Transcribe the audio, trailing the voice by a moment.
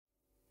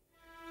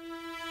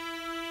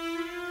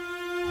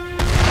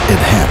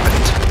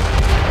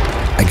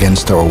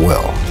against our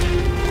will.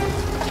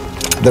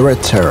 The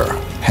Red Terror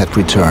had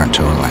returned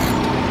to our land.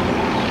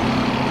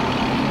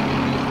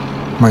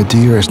 My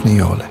dearest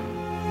Nijole,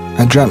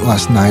 I dreamt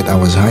last night I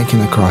was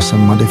hiking across a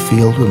muddy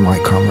field with my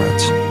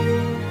comrades.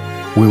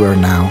 We were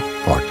now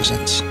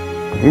partisans.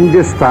 In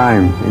this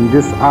time, in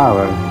this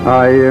hour,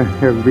 I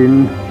have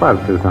been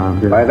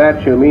partisan. By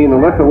that you mean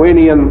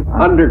Lithuanian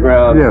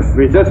underground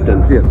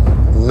resistance? Yes.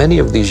 Many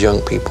of these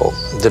young people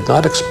did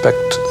not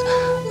expect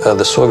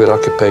the Soviet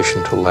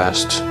occupation to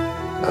last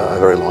a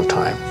very long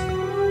time.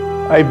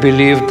 I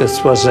believe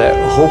this was a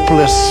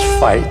hopeless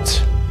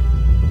fight,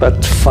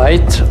 but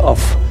fight of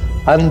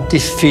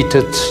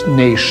undefeated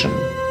nation.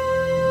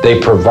 They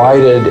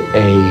provided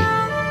a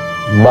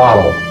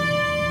model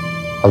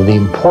of the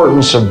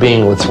importance of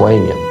being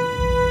Lithuanian.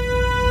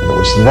 And it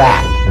was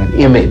that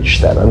image,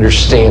 that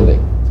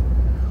understanding,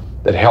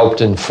 that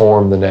helped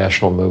inform the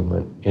national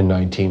movement in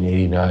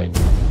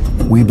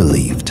 1989. We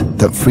believed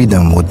that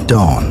freedom would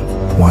dawn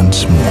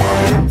once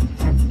more.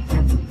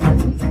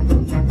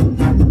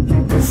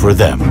 For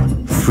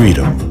them,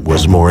 freedom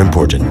was more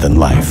important than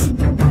life.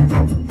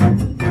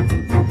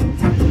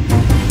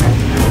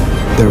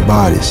 Their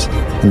bodies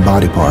and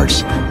body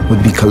parts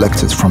would be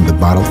collected from the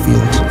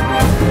battlefield.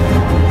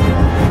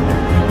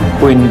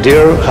 When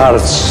their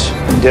hearts,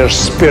 their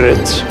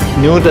spirit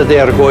knew that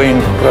they are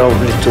going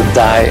probably to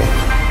die.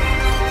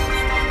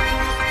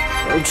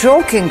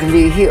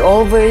 Jokingly, he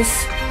always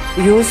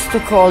used to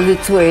call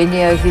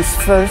Lithuania his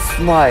first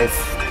wife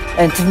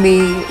and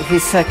me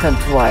his second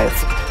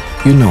wife.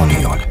 You know,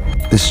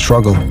 Nijole, this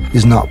struggle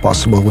is not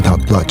possible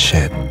without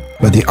bloodshed,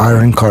 but the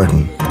Iron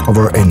Curtain of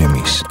our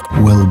enemies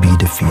will be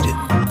defeated.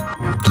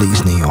 Please,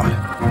 Nijole,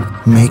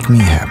 make me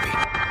happy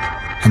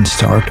and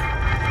start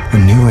a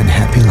new and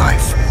happy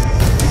life.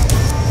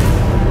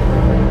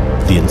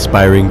 The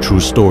inspiring true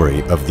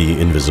story of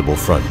the Invisible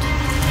Front.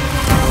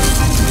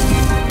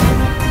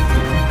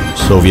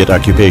 Soviet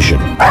occupation,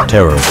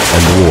 terror,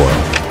 and war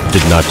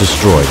did not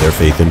destroy their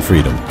faith in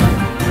freedom.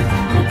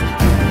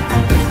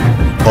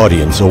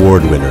 Audience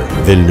Award winner,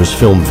 Vilnius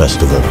Film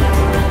Festival.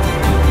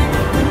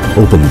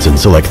 Opens in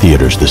select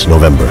theaters this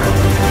November.